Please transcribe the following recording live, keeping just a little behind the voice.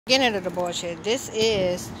Get into the bullshit. This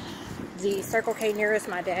is the Circle K nearest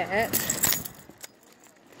my dad.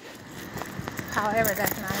 However,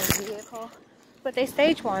 that's not his vehicle. But they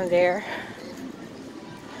staged one there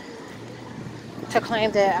to claim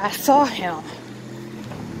that I saw him.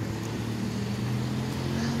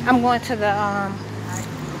 I'm going to the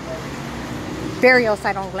burial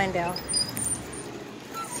site on Glendale.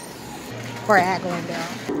 Or at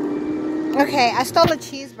Glendale. Okay, I stole a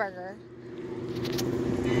cheeseburger.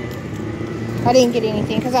 I didn't get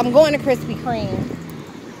anything because I'm going to Krispy Kreme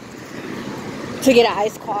to get an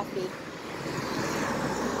iced coffee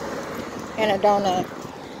and a donut.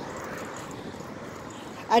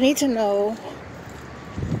 I need to know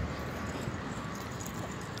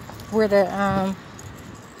where the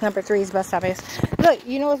number 3's bus stop is. Look,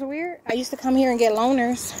 you know what's weird? I used to come here and get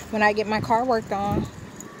loaners when I get my car worked on.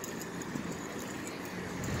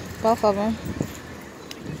 Both of them.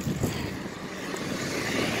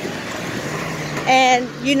 And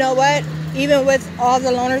you know what? Even with all the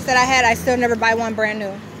loaners that I had, I still never buy one brand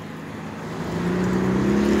new.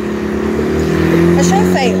 I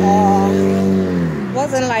shouldn't say all. It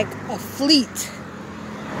wasn't like a fleet.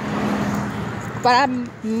 But I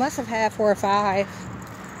must have had 4 or 5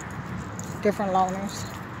 different loaners.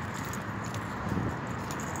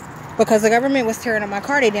 Because the government was tearing up my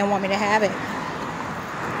car, they didn't want me to have it.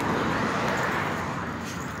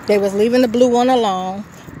 They was leaving the blue one alone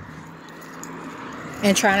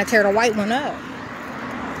and trying to tear the white one up.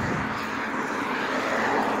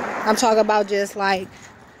 I'm talking about just like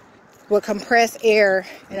with compressed air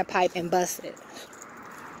in a pipe and bust it.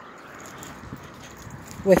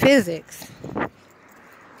 With physics.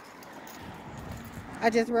 I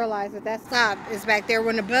just realized that that stop is back there.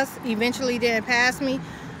 When the bus eventually didn't pass me,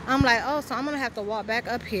 I'm like, oh, so I'm going to have to walk back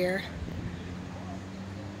up here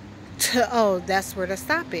to, oh, that's where the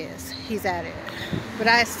stop is. He's at it. But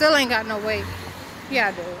I still ain't got no way. Yeah,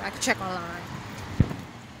 I do. I can check online.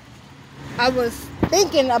 I was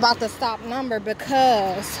thinking about the stop number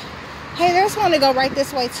because, hey, there's one to go right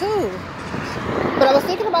this way too. But I was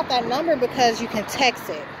thinking about that number because you can text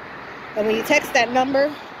it. And when you text that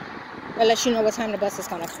number, it lets you know what time the bus is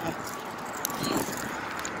going to come.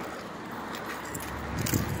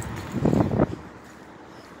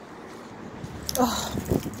 Oh.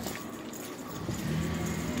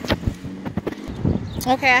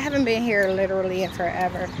 Okay, I haven't been here literally in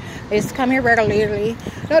forever. I used to come here regularly.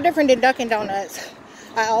 No different than Dunkin' Donuts.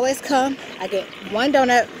 I always come. I get one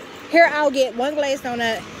donut. Here I'll get one glazed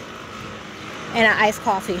donut and an iced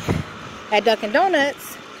coffee. At Dunkin'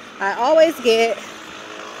 Donuts, I always get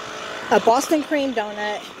a Boston cream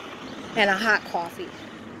donut and a hot coffee.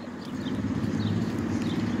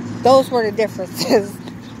 Those were the differences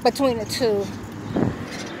between the two.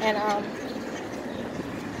 And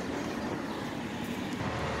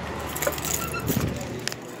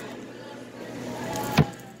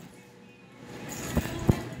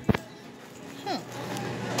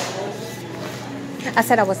I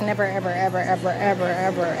said I was never, ever, ever, ever, ever,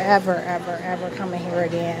 ever, ever, ever, ever coming here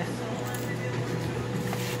again.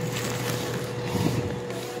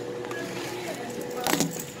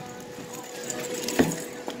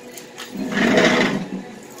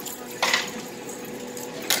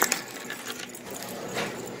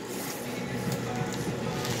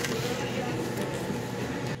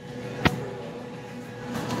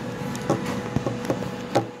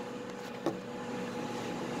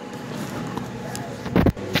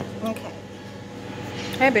 Okay.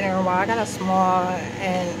 I ain't been here in a while. I got a small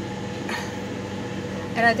and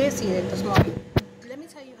I did see it, the small. Let me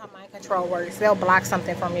tell you how mind control works. They'll block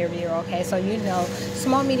something from your view, okay? So you know,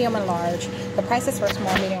 small, medium, and large. The prices for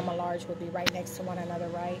small, medium, and large would be right next to one another,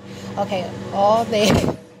 right? Okay, all they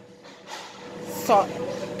so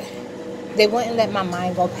they wouldn't let my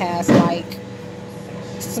mind go past like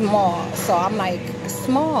small. So I'm like,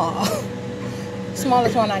 small. Small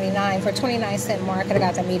is $1.99. For 29-cent more, I could have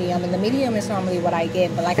got the medium, and the medium is normally what I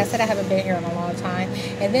get. But like I said, I haven't been here in a long time.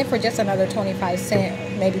 And then for just another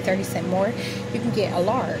 25-cent, maybe 30-cent more, you can get a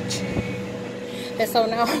large. And so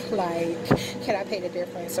now I'm like, can I pay the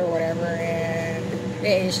difference or whatever? And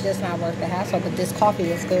it's just not worth the hassle. But this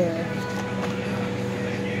coffee is good.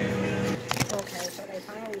 Okay, so they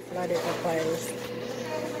finally flooded the place.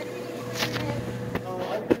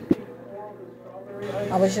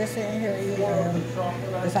 I was just sitting here eating.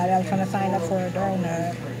 Decided I was going to sign up for a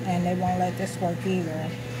donut, and they won't let this work either.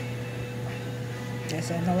 They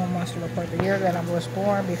said no one wants to report the year that I was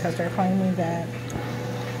born because they're claiming that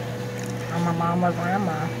I'm a mom or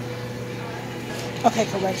grandma. Okay,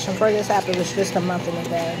 correction. For this app, it was just a month and a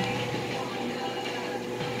day.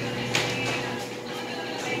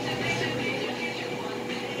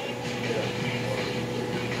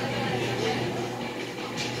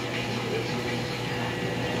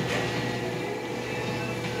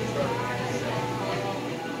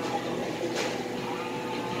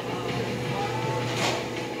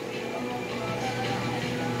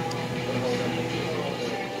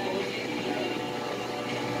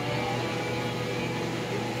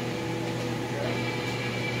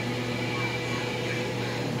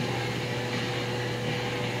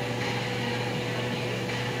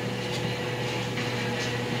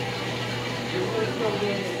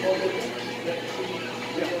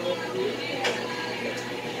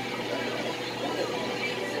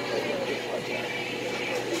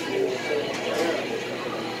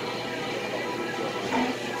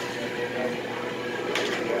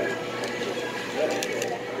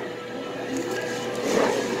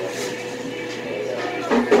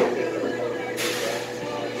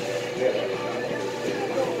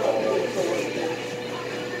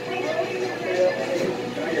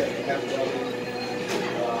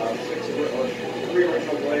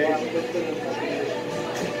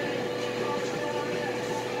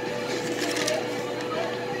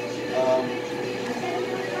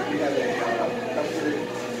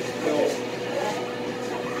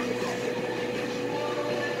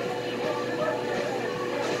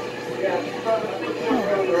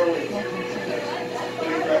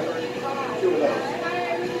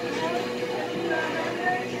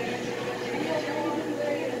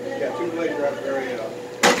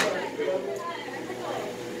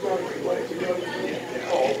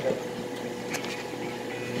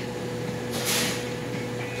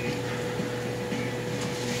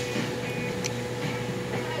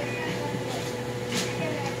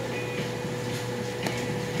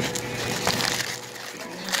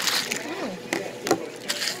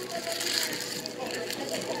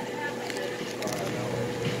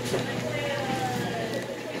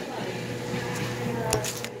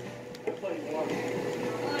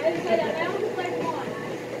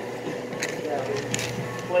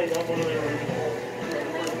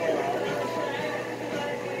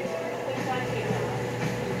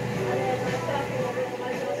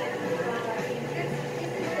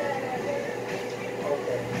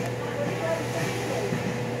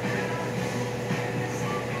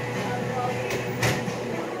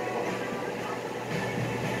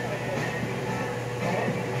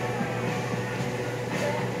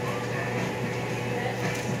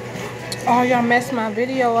 Oh, y'all messed my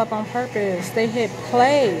video up on purpose. They hit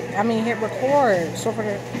play. I mean, hit record. So for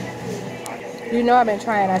the, you know, I've been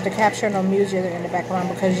trying not to capture no music in the background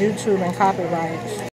because YouTube and copyrights.